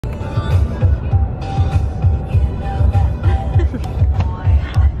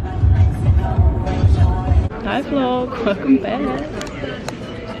Hi vlog, welcome back.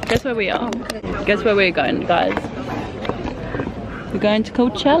 Guess where we are? Guess where we're going, guys? We're going to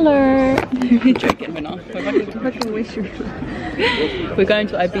Coachella. We're joking, we're not. We're going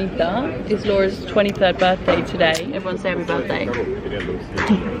to Ibiza. It's Laura's 23rd birthday today. Everyone say happy birthday.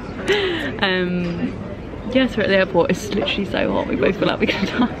 Yes, we're at the airport. It's literally so hot. We both feel like we can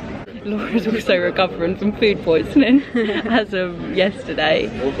die. Laura's also recovering from food poisoning as of yesterday.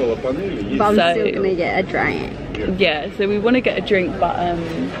 But I'm still gonna get a drink. Yeah, so we want to get a drink, but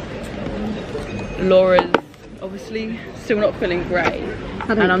Laura's obviously still not feeling great.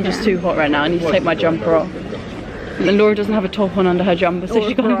 And I'm just too hot right now. I need to take my jumper off. And Laura doesn't have a top on under her jumper, so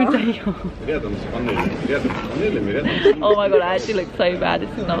she can't even take it off. Oh my god, I actually look so bad.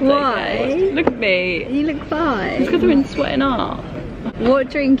 This is not okay. Look at me. You look fine. It's because I've been sweating up. What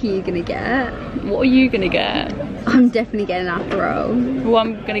drink are you gonna get? What are you gonna get? I'm definitely getting an Aperol. Well,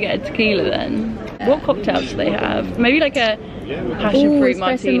 I'm gonna get a tequila then. What cocktails do they have? Maybe like a passion fruit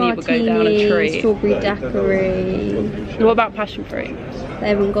martini would go down a treat. Strawberry daiquiri. What about passion fruit? They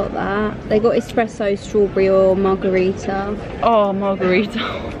haven't got that. They got espresso, strawberry or margarita. Oh, margarita.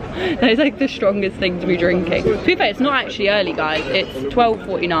 That's like the strongest thing to be drinking. To be fair, it's not actually early, guys. It's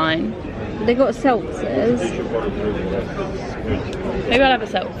 12:49. They got seltzers. Maybe I'll have a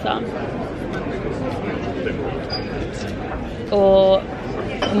seltzer. Or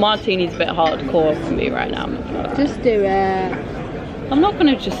martini's a bit hardcore for me right now. Just do it. I'm not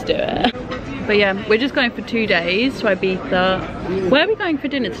gonna just do it. But yeah, we're just going for 2 days to Ibiza. Where are we going for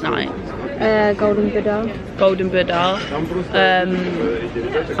dinner tonight? Golden Buddha. Golden Buddha.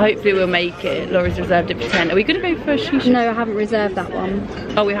 Hopefully we'll make it. Laura's reserved it for 10. Are we gonna go for sushi? No, I haven't reserved that one.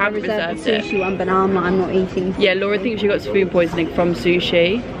 Oh, we have reserved reserved the sushi one, but I'm not eating. Yeah, Laura thinks she got food poisoning from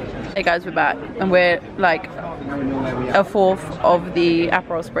sushi. Hey guys, we're back and we're like a fourth of the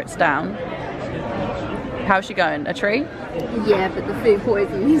Aperol spritz down. How's she going? A treat? Yeah, but the food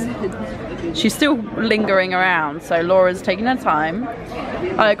poisoning is... She's still lingering around, so Laura's taking her time.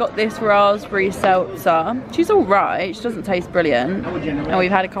 I got this raspberry seltzer. She's alright, she doesn't taste brilliant. And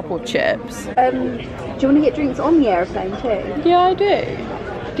we've had a couple of chips. Do you want to get drinks on the airplane too? Yeah, I do.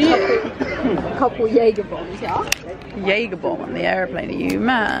 Do you? A couple Jaeger bombs, yeah? Jaeger bomb on the airplane, are you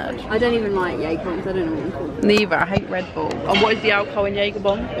mad? I don't even like Jaeger bombs, I don't know what I'm called. Neither, I hate Red Bull. And what is the alcohol in Jaeger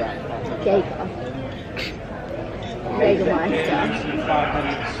bomb? Jaeger. Jägermeister.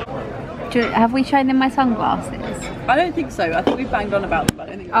 Have we shown them my sunglasses? I don't think so. I think we banged on about them, but I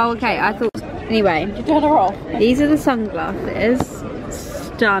don't think. Oh, okay. I thought. Anyway, did you turn her off? These are the sunglasses.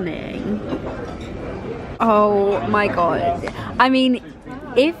 Stunning. Oh my god. I mean,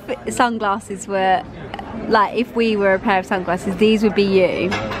 if sunglasses were like, if we were a pair of sunglasses, these would be you,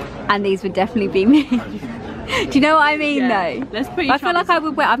 and these would definitely be me. Do you know what I mean? Yeah. Though. Let's put. I feel like I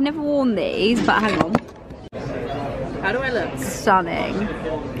would wear. I've never worn these, but hang on. How do I look? Stunning.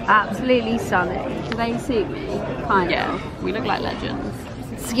 Absolutely stunning. Do they suit me? Kind of. We look like legends.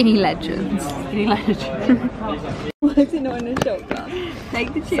 Skinny legends. Skinny legends. Why is it not in a shot glass?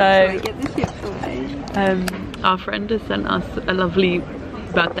 Take the chips away, get the chips away. Our friend has sent us a lovely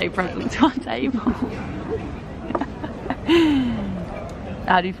birthday present to our table.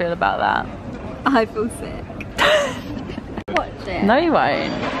 How do you feel about that? I feel sick. Watch it. No, you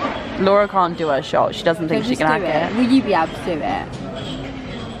won't. Laura can't do her shot. She doesn't think she can hack it. Will you be able to do it?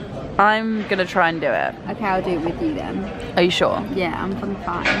 I'm gonna try and do it. Okay, I'll do it with you then. Are you sure? Yeah, I'm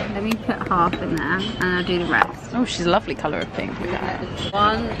fine. Let me put half in there and I'll do the rest. Oh, she's a lovely colour of pink. Look at her.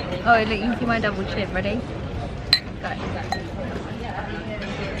 One. Oh, look, you can see my double chip. Ready? Go.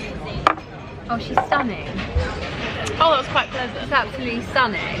 Oh, she's stunning. Oh, that was quite pleasant. She's absolutely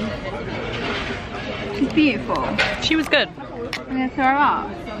stunning. She's beautiful. She was good. I'm gonna throw her up.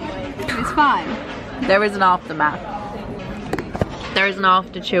 It's fine. There is an aftermath. There is an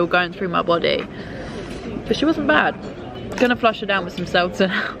after chill going through my body. But she wasn't bad. Gonna flush her down with some seltzer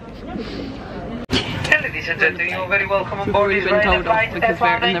now. Ladies and gentlemen, you're very welcome on We've board. already been told off because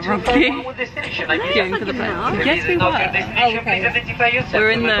we're in the wrong queue. Queuing for the plane. Yes, we were.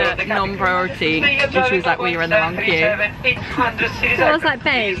 We're in the non-priority, and she was like, well, you're in the wrong queue. So I was like,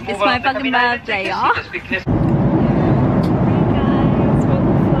 babe, it's my fucking birthday, yeah?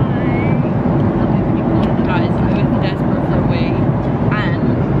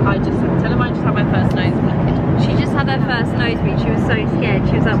 Her first nosebleed, she was so scared.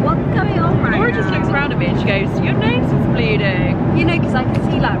 She was like, what's going on right Laura now? just looks around at me and she goes, your nose is bleeding. You know, because I could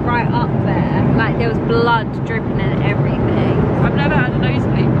see like right up there, like there was blood dripping and everything. I've never had a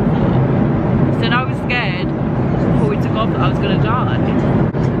nosebleed before. So I was scared before we took off that I was going to die.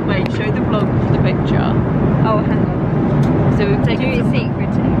 Wait, show the vlog the picture. Oh, hang on. So we've taken some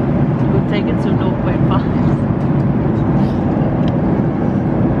secret. We've taken some 0.5s.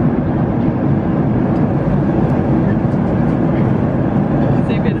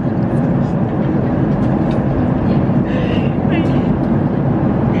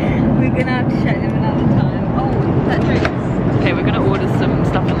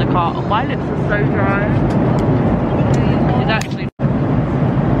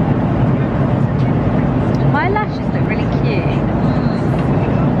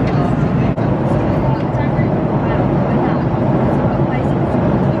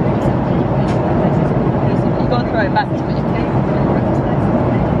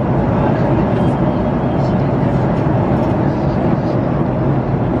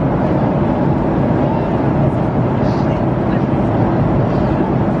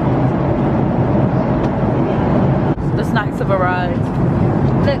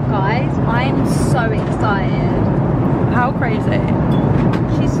 guys, I'm so excited. How crazy.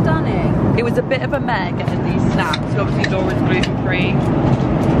 She's stunning. It was a bit of a mare getting these snacks. Obviously Laura's gluten free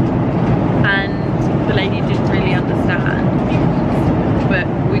and the lady didn't really understand, but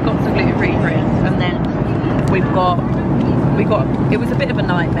we got some gluten free drinks, and then we got it was a bit of a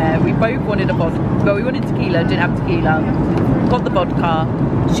nightmare. We both wanted a vodka. Well, we wanted tequila, didn't have tequila. Got the vodka.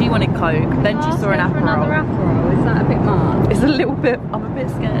 She wanted Coke. Then she saw an Aperol. Is that a bit much? It's a little bit. I'm a bit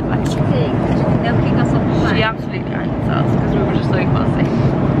scared. Like, What do you think? They'll kick us off the plane. she absolutely hates us because we were just so fussy.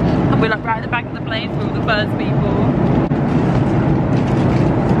 And we're like right at the back of the plane, so we were the first people.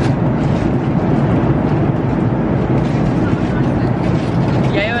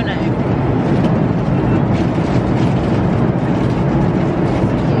 Yeah or no?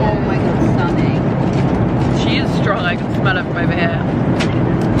 Oh my god, stunning. She is strong. I can smell her from over here.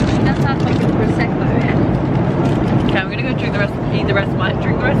 She does have like a prosecco in. Okay, I'm gonna go drink the rest. Eat the rest of my.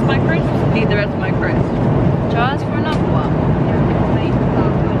 Drink the rest of my crisps. Eat the rest of my crisps. Shall I ask for another one?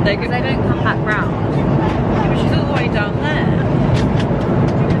 They don't come back round. Yeah, but she's all the way down there.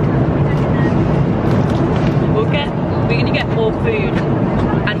 We're gonna get more food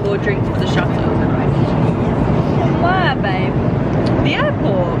and more drinks for the shuttle. Where, babe? The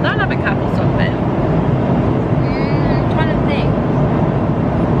airport. They'll have a cab or something. I'm trying to think.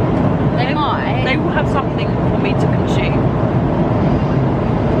 They might. They will have something for me to consume.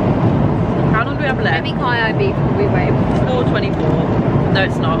 How long do we have left? Maybe Kai beef will be way. It's 4:24. No,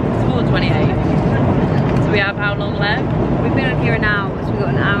 it's not. It's 4:28. So we have how long left? We've been on here an hour, so we've got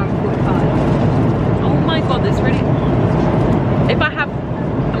an hour and 45. Oh my god, this really. If I have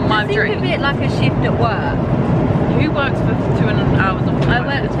my Think drink. of it like a shift at work. Who works for 2 hours a week? I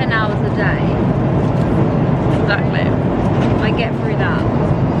work 10 hours a day. Exactly. I get through that.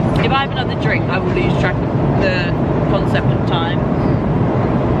 If I have another drink, I will lose track of the concept of time.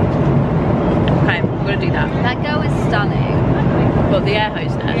 Okay, I'm gonna do that. That girl is stunning. But the air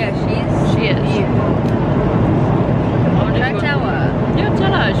hostess. Yeah, she is. She is. Beautiful. Should I tell her? Yeah,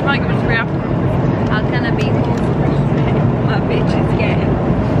 tell her. She might give us free after. How can I be? My bitch is scared.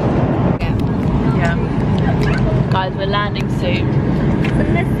 Yeah. Guys, we're landing soon.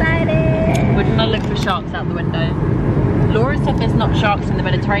 I'm excited. We're gonna look for sharks out the window. Laura said there's not sharks in the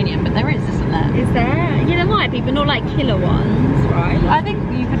Mediterranean, but there is, isn't there? Is there? Yeah, there might be, but not like killer ones, right? I think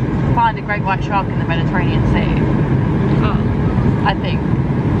you could find a great white shark in the Mediterranean Sea. Oh. I think.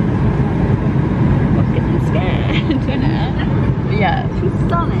 I'm getting scared. Isn't it? Yeah. She's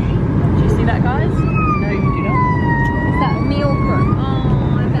stunning. Do you see that, guys? No, you do not. Is that a Mallorca?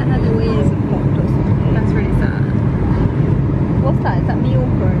 Oh, I bet her little ears are blocked or something. That's really sad. What's that? Is that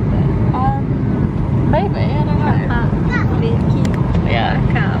Mallorca over there? Maybe, I don't know. Vicky. Yeah.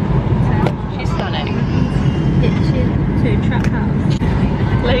 Trap She's stunning. Kitchen to trap house.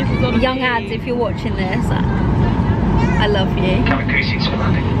 Lasers on Young ads, if you're watching this, I love you.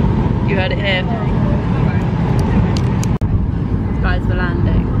 You heard it here. Guys, we're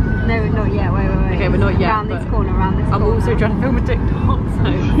landing. No, not yet. Wait. Okay, we're not yet. Round this corner, round this corner. I'm also trying to film a TikTok, so.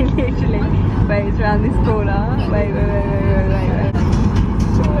 Literally. Wait, it's round this corner. Wait.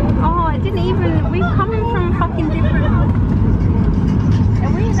 Oh, I didn't even. We're coming from fucking different.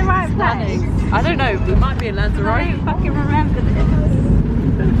 Are we in the right place? I don't know. We might be in Lanzarote. I don't fucking remember this.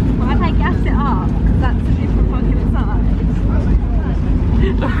 Why'd I gas it up? Because that's a different fucking side.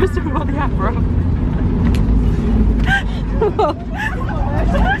 Laura's still on the Aperol.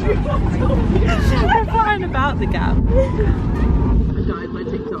 I'm flying about the gap. I died my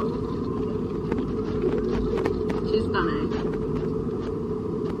TikTok. She's stunning.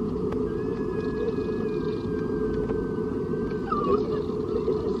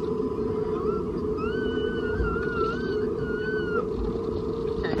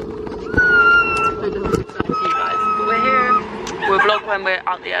 We're here. We'll vlog when we're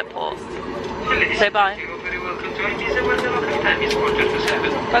at the airport. Say bye.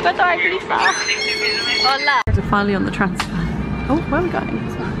 Bye bye, Lisa. Hola. We're finally on the transfer. Oh, where are we going?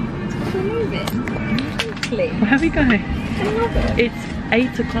 We're moving. Where are we going? It's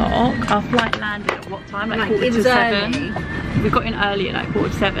 8 o'clock. Our flight landed at what time? Like 7:45. We got in early at like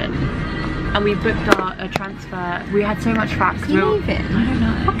 7:45. And we booked a transfer. We had so much faff. Do you love it? I don't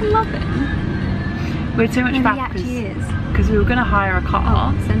know. I fucking love it. We had so much faff because we were going to hire a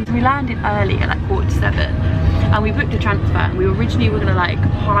car. And we landed early at like 7:45. And we booked a transfer. And we originally were going to like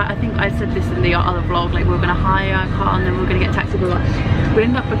hire, I think I said this in the other vlog, like we were going to hire a car and then we were going to get a taxi. We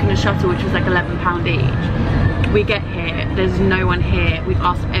ended up booking a shuttle, which was like £11 each. We get here, there's no one here. We've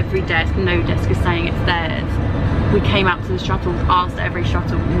asked every desk, no desk is saying it's theirs. We came out to the shuttles, asked every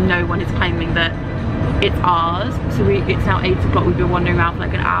shuttle, no one is claiming that it's ours. So it's now 8 o'clock. We've been wandering around for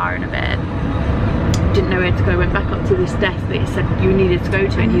like an hour and a bit. Didn't know where to go. Went back up to this desk that he said you needed to go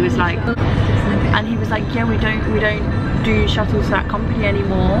to, and he was like, yeah, we don't do shuttles for that company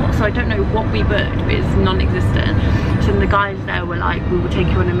anymore. So I don't know what we booked, but it's non-existent. So the guys there were like, we will take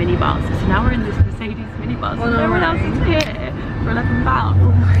you on a minibus. So now we're in this Mercedes minibus. Oh, no, everyone else is here for £11 all the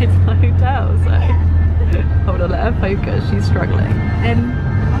way to the hotel. So hold on, let her focus. She's struggling.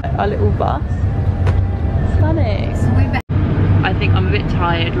 Our little bus. Stunning. I think I'm a bit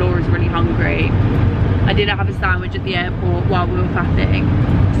tired. Laura's really hungry. I did have a sandwich at the airport while we were faffing,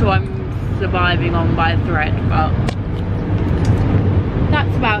 so I'm surviving on by a thread, but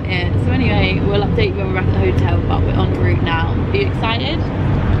that's about it. So anyway, we'll update you when we're back at the hotel, but we're en route now. Are you excited?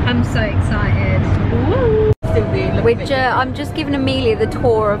 I'm so excited. Woo! I'm just giving Amelia the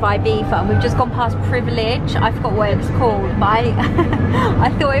tour of Ibiza, and we've just gone past Privilege. I forgot what it was called, but I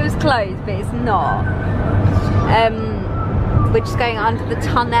thought it was closed, but it's not. We're just going under the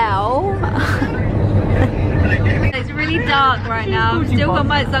tunnel. It's really dark right now. I've still got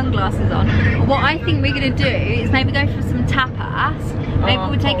my sunglasses on. What I think we're gonna do is maybe go for some tapas. Maybe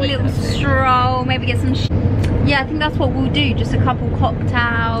we'll take a little stroll, maybe get some yeah, I think that's what we'll do. Just a couple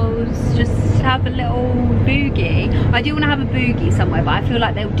cocktails, just have a little boogie. I do want to have a boogie somewhere, but I feel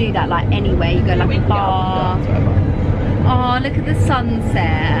like they'll do that like anywhere. You go like a bar. Oh, look at the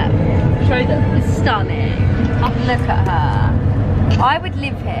sunset. Show them. It's stunning. Look at her. I would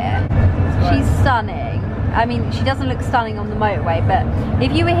live here. She's stunning. I mean, she doesn't look stunning on the motorway, but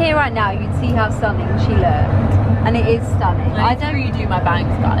if you were here right now, you'd see how stunning she looked. And it is stunning. I don't redo my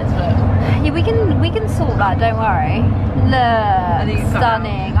bangs, guys, but yeah, we can sort that, don't worry. Look,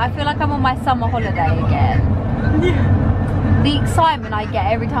 stunning. I feel like I'm on my summer holiday again. Yeah. The excitement I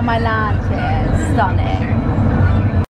get every time I land here is stunning.